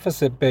it's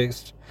deficit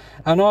based,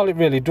 and all it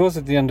really does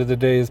at the end of the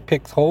day is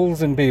picks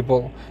holes in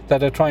people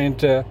that are trying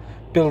to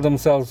build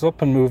themselves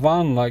up and move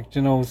on.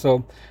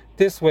 So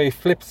this way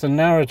flips the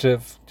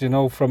narrative,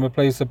 from a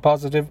place of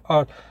positive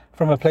or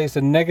from a place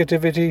of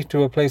negativity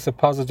to a place of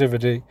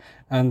positivity,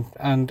 and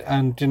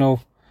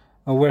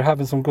we're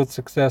having some good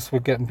success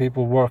with getting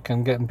people work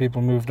and getting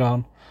people moved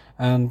on.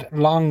 And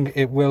long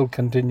it will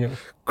continue.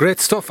 Great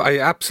stuff. I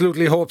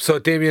absolutely hope so,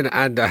 Damien.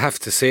 And I have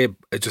to say,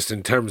 just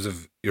in terms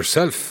of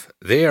yourself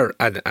there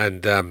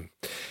and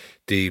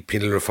the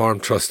Penal Reform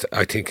Trust,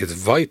 I think it's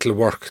vital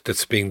work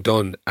that's being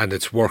done, and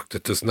it's work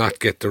that does not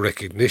get the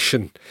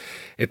recognition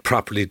it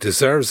properly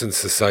deserves in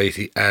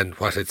society. And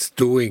what it's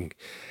doing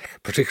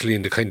particularly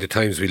in the kind of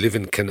times we live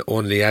in, can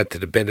only add to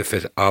the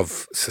benefit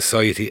of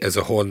society as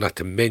a whole, not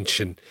to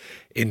mention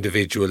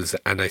individuals.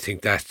 And I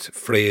think that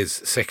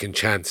phrase, second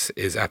chance,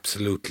 is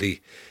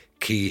absolutely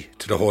key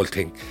to the whole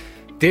thing.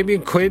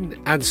 Damien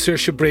Quinn and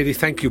Saoirse Brady,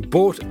 thank you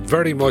both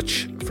very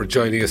much for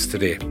joining us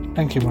today.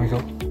 Thank you,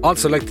 Michael.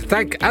 Also like to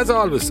thank, as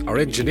always, our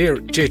engineer,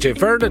 JJ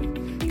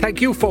Vernon. Thank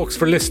you folks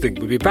for listening.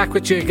 We'll be back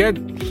with you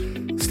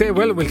again. Stay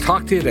well and we'll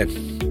talk to you then.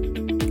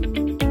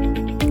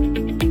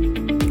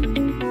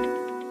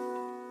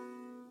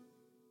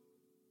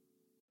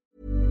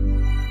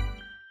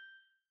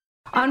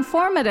 On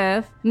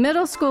Formative,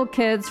 middle school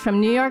kids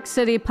from New York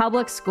City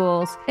public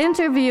schools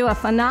interview a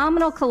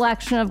phenomenal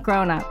collection of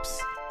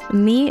grown-ups.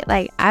 Me,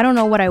 I don't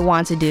know what I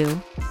want to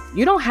do.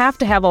 You don't have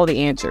to have all the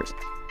answers.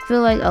 I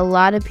feel like a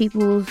lot of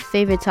people's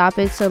favorite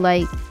topics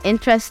are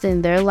interest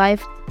in their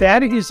life.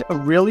 That is a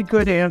really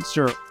good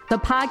answer. The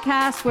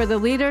podcast where the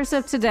leaders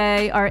of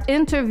today are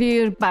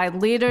interviewed by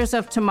leaders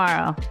of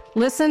tomorrow.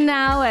 Listen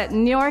now at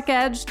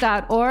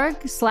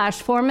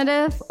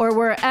newyorkedge.org/formative or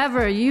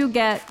wherever you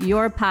get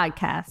your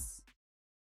podcasts.